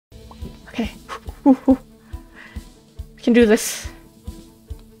Okay. We can do this.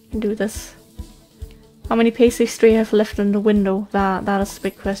 We can do this. How many pastries do you have left in the window? That is the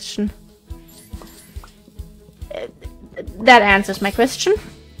big question. That answers my question.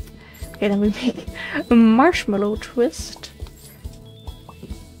 Okay, then we make a marshmallow twist.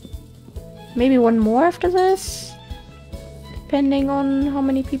 Maybe one more after this, depending on how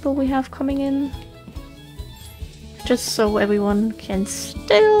many people we have coming in. Just so everyone can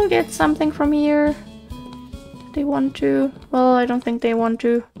still get something from here. If they want to. Well, I don't think they want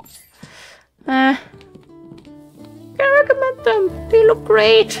to. Can recommend them. They look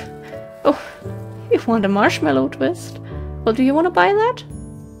great. Oh, you want a marshmallow twist? Well, do you want to buy that?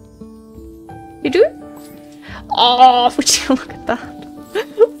 You do? Oh, would you look at that?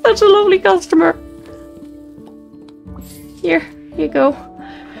 Such a lovely customer. Here you go.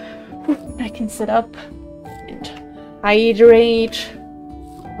 I can sit up and hydrate.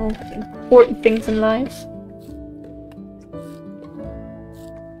 All the important things in life.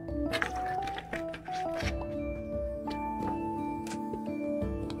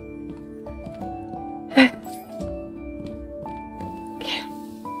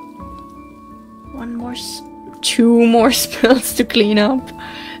 Two more spills to clean up.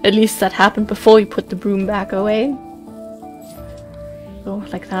 At least that happened before you put the broom back away. So,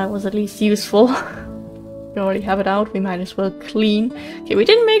 like, that was at least useful. We already have it out, we might as well clean. Okay, we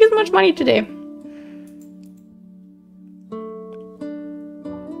didn't make as much money today.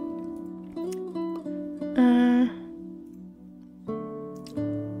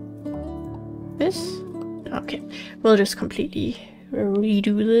 This? Okay, we'll just completely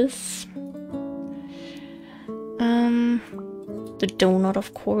redo this. The donut,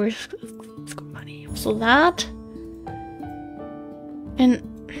 of course. It's got money. So that. And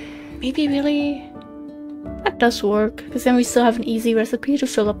maybe really that does work. Because then we still have an easy recipe to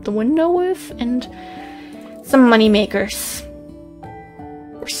fill up the window with. And some money makers.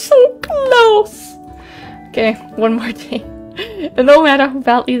 We're so close! Okay, one more thing. And no matter how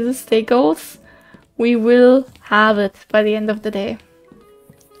badly this day goes, we will have it by the end of the day.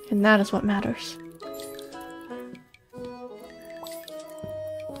 And that is what matters.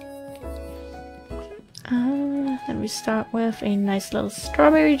 Then we start with a nice little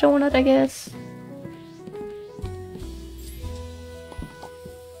strawberry donut, I guess.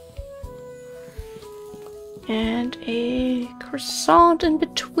 And a croissant in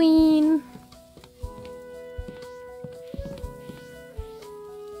between.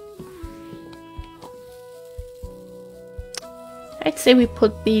 I'd say we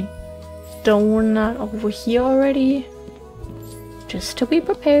put the donut over here already, just to be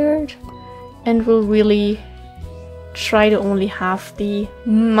prepared. And we'll really try to only have the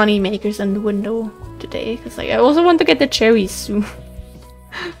money makers in the window today, because like, I also want to get the cherries soon.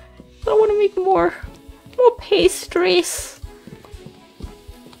 I want to make more pastries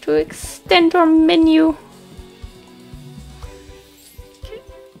to extend our menu. Okay.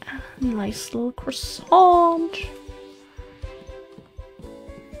 Nice little croissant.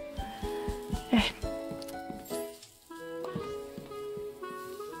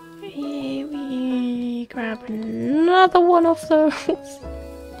 We grab another one of those.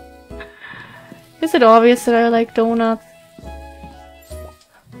 Is it obvious that I like donuts?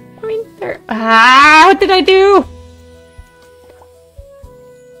 I mean, they're... Ah, what did I do?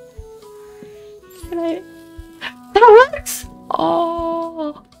 Can I... That works!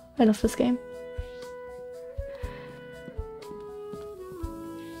 Oh, I love this game.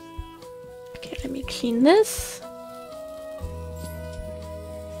 Okay, let me clean this.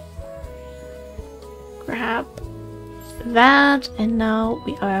 Grab that, and now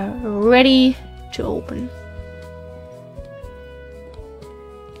we are ready to open.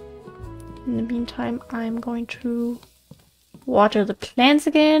 In the meantime, I'm going to water the plants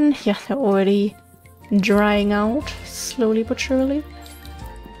again. Yeah, they're already drying out, slowly but surely.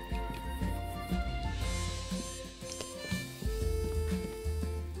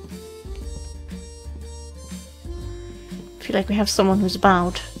 I feel like we have someone who's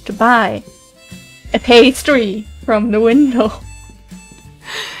about to buy a pastry from the window.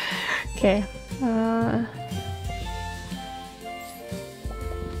 Okay.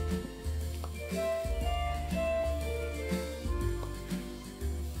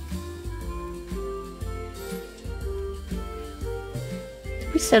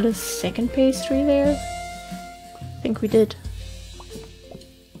 Did we sell a second pastry there? I think we did.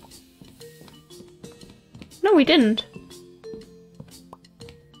 No, we didn't.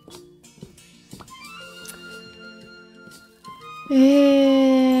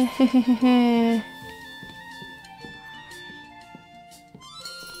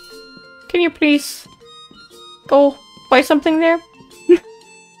 Can you please go buy something there?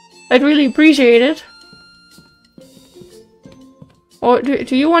 I'd really appreciate it. Or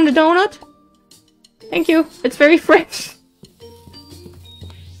do you want a donut? Thank you. It's very fresh.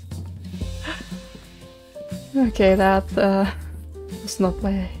 Okay, that was not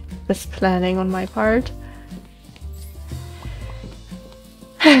my best planning on my part.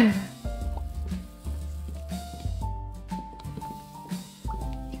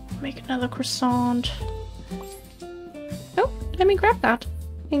 Make another croissant. Oh, let me grab that.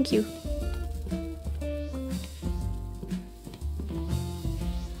 Thank you.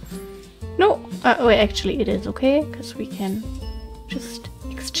 No, wait, actually it is okay, because we can just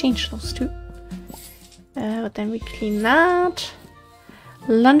exchange those two. But then we clean that.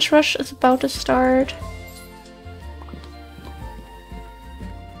 Lunch rush is about to start.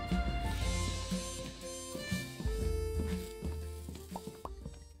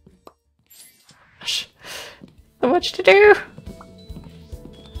 Gosh, so much to do.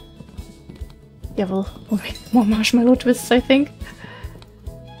 Yeah, we'll make more marshmallow twists, I think.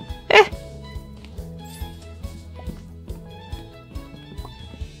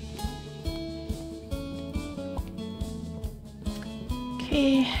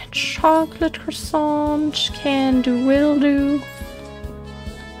 Okay, chocolate croissant, can do, will do.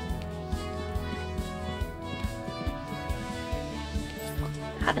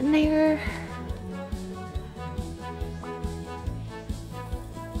 Add in there.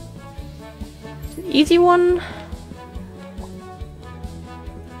 Easy one.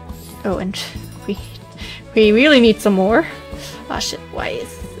 Oh, and we really need some more. Ah shit, why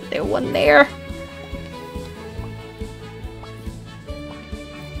is there one there?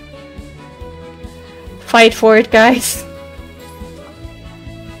 Fight for it, guys.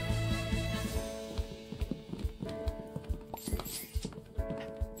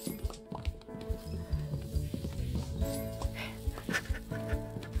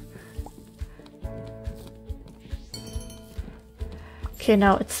 Okay,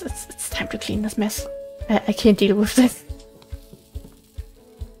 now it's time to clean this mess. I can't deal with this.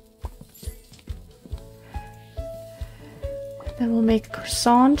 Then we'll make a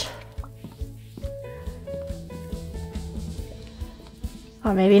croissant.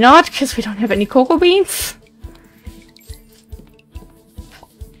 Or maybe not, because we don't have any cocoa beans.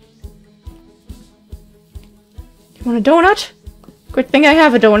 You want a donut? Good thing I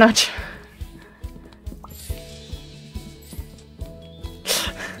have a donut.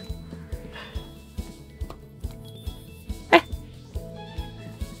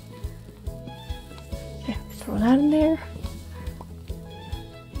 Okay, throw that in there.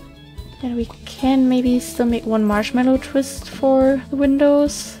 Then we can maybe still make one marshmallow twist for the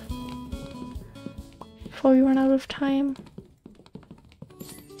windows before we run out of time.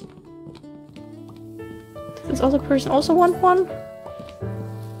 Does this other person also want one?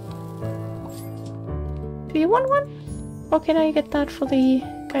 Do you want one? Or can I get that for the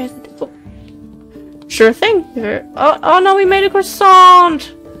guys that do? Oh. Sure thing! Oh no, we made a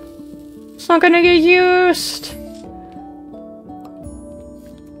croissant! It's not gonna get used!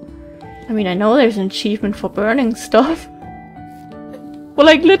 I mean, I know there's an achievement for burning stuff. Well,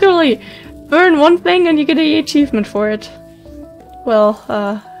 like, literally, burn one thing and you get an achievement for it. Well,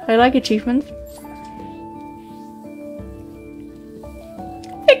 I like achievements.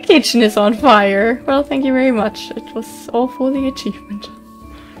 The kitchen is on fire! Well, thank you very much. It was all for the achievement.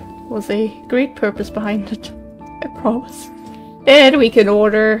 There was a great purpose behind it. I promise. And we can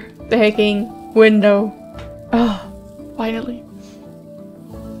order the hacking window. Oh, finally.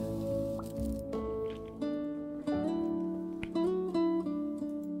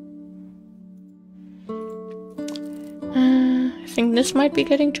 I think this might be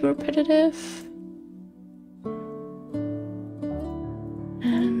getting too repetitive.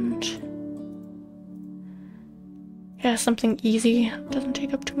 And yeah, something easy. Doesn't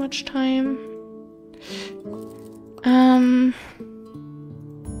take up too much time.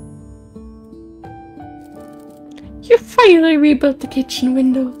 You finally rebuilt the kitchen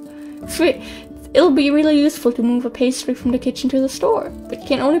window. Sweet. It'll be really useful to move a pastry from the kitchen to the store, but you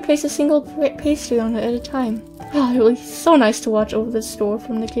can only place a single pastry on it at a time. Oh, it will be so nice to watch over the store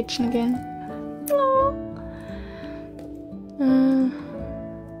from the kitchen again.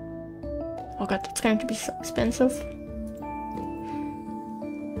 Oh god, that's going to be so expensive.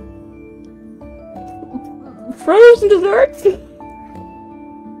 Frozen desserts?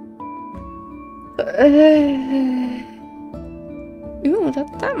 Ooh,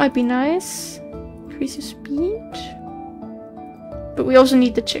 that might be nice. Increase your speed. But we also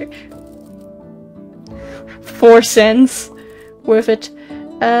need the chair. 4 cents. Worth it.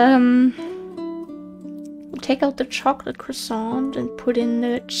 We'll take out the chocolate croissant and put in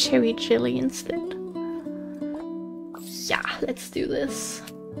the cherry jelly instead. Yeah, let's do this.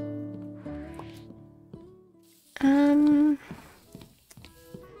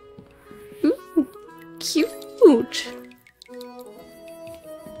 Ooh, cute!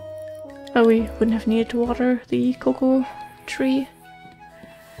 Oh, we wouldn't have needed to water the cocoa tree.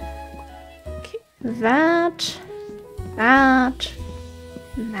 Okay, that.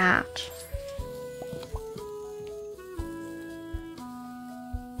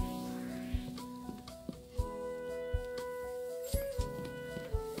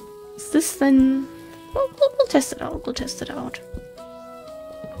 Is this then? We'll test it out. We'll test it out.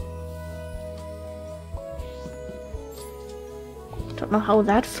 Don't know how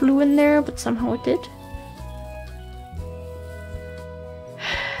that flew in there, but somehow it did.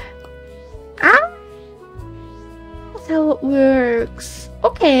 Ah! That's how it works.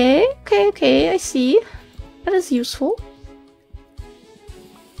 Okay, I see. That is useful.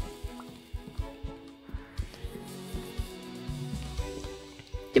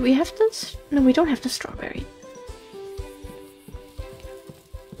 Do we have this? No, we don't have the strawberry.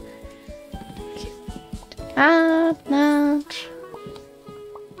 Okay. That.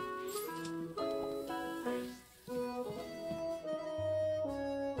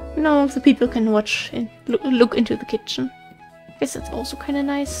 No, the people can watch and look into the kitchen. I guess that's also kind of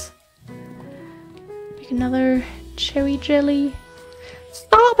nice. Make another cherry jelly.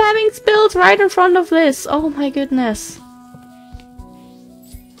 Stop having spills right in front of this! Oh my goodness.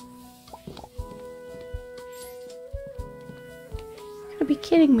 You gotta be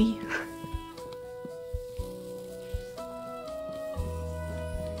kidding me.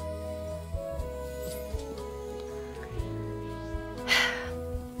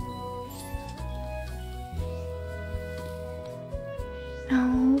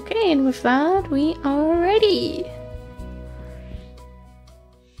 Okay, and with that, we are ready.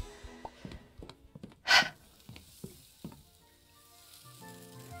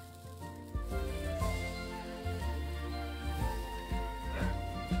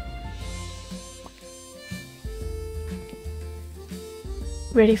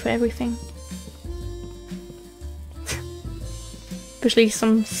 Ready for everything. Especially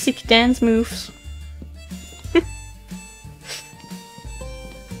some sick dance moves.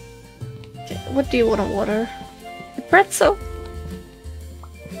 What do you want to water? The pretzel?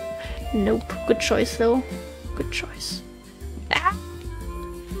 Nope. Good choice though. Good choice. Ah!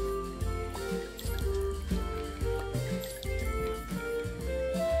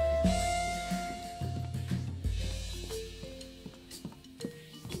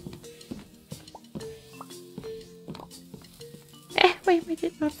 Wait, we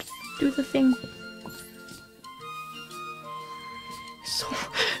did not do the thing. So...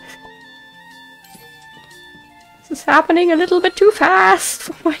 This is happening a little bit too fast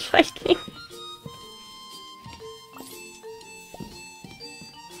for my liking.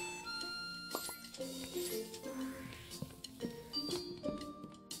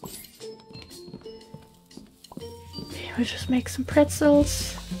 Okay, we'll just make some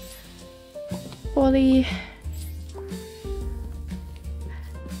pretzels for the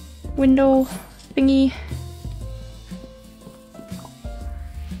window thingy.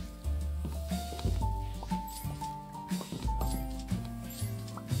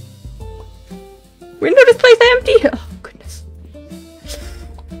 Window display's empty! Oh, goodness.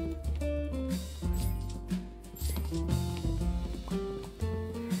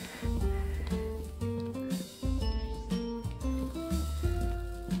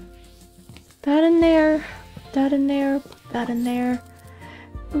 That in there, that in there, that in there.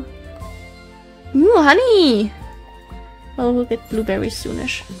 Ooh, honey! Well, we'll get blueberries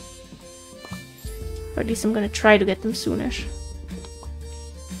soonish. Or at least I'm gonna try to get them soonish.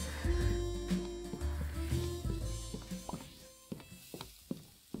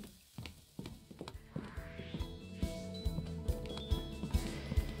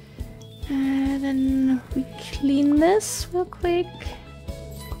 And then we clean this real quick.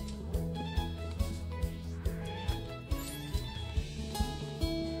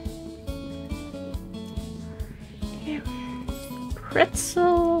 Okay.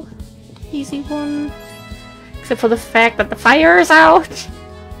 Pretzel. Easy one. Except for the fact that the fire is out.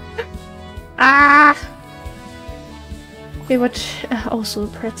 Ah! Okay, what? Also a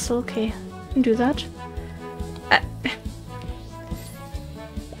pretzel. Okay, can do that.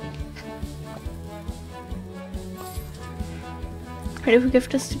 Right, if we give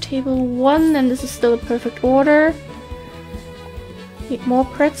this to table 1, then this is still a perfect order. Need more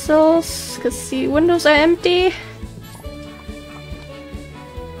pretzels, because the windows are empty.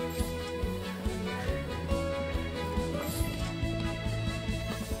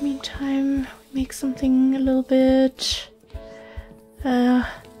 time, make something a little bit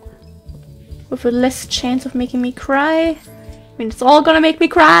with a less chance of making me cry. I mean, it's all gonna make me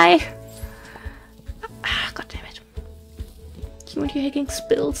cry. Ah, god damn it. You and your hacking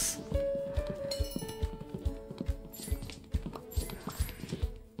spills.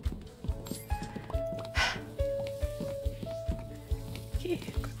 Okay,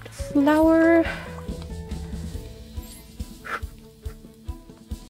 grab the flour.